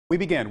We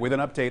begin with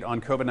an update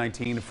on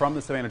COVID-19 from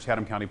the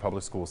Savannah-Chatham County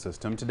Public School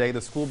System. Today, the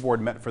school board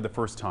met for the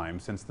first time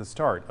since the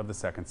start of the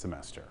second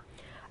semester.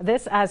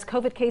 This as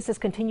COVID cases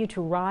continue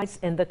to rise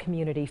in the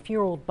community,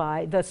 fueled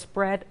by the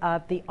spread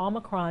of the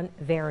Omicron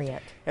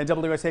variant. And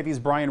WSAV's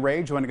Brian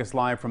Ray joining us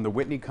live from the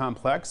Whitney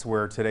Complex,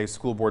 where today's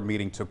school board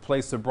meeting took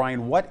place. So,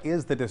 Brian, what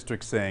is the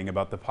district saying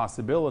about the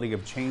possibility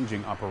of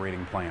changing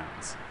operating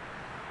plans?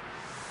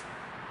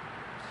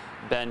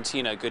 Ben,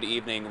 Tina, good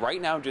evening. Right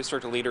now,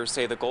 district leaders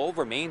say the goal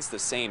remains the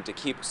same, to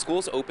keep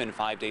schools open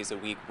 5 days a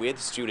week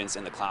with students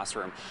in the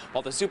classroom.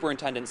 While the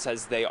superintendent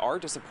says they are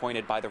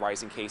disappointed by the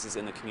rising cases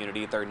in the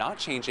community, they're not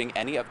changing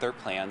any of their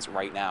plans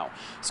right now.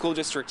 School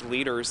district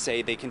leaders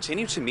say they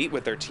continue to meet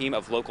with their team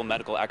of local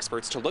medical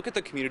experts to look at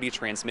the community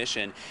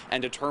transmission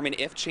and determine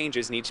if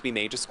changes need to be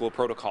made to school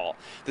protocol.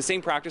 The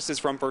same practices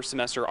from first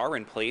semester are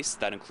in place.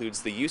 That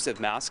includes the use of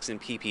masks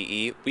and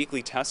PPE,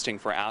 weekly testing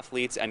for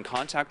athletes, and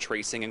contact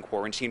tracing and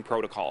quarantine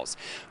protocols.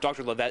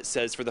 Dr. Levett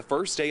says for the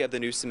first day of the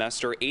new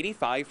semester,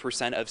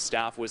 85% of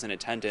staff was in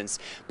attendance,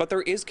 but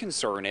there is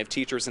concern if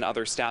teachers and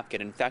other staff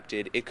get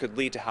infected, it could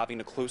lead to having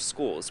to close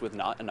schools with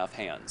not enough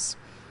hands.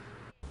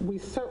 We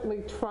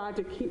certainly try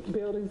to keep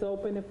buildings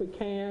open if we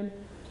can.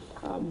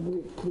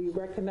 We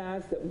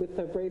recognize that with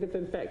the rate of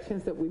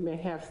infections that we may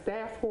have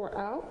staff who are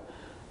out,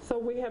 so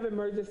we have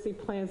emergency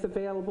plans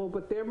available,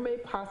 but there may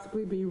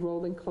possibly be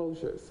rolling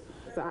closures.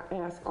 So I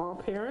ask all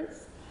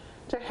parents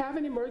to have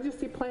an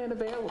emergency plan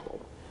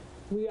available.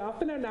 We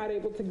often are not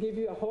able to give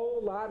you a whole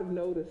lot of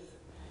notice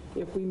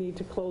if we need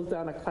to close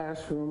down a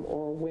classroom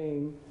or a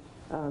wing,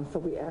 so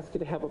we ask you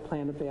to have a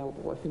plan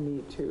available if you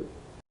need to.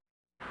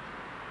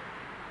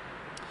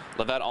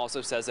 Levett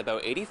also says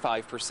about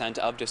 85%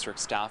 of district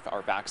staff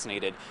are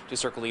vaccinated.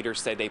 District leaders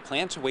say they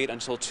plan to wait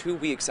until 2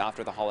 weeks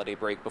after the holiday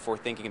break before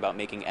thinking about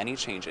making any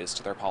changes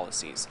to their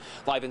policies.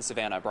 Live in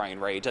Savannah, Brian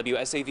Ray,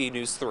 WSAV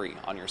News 3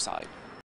 on your side.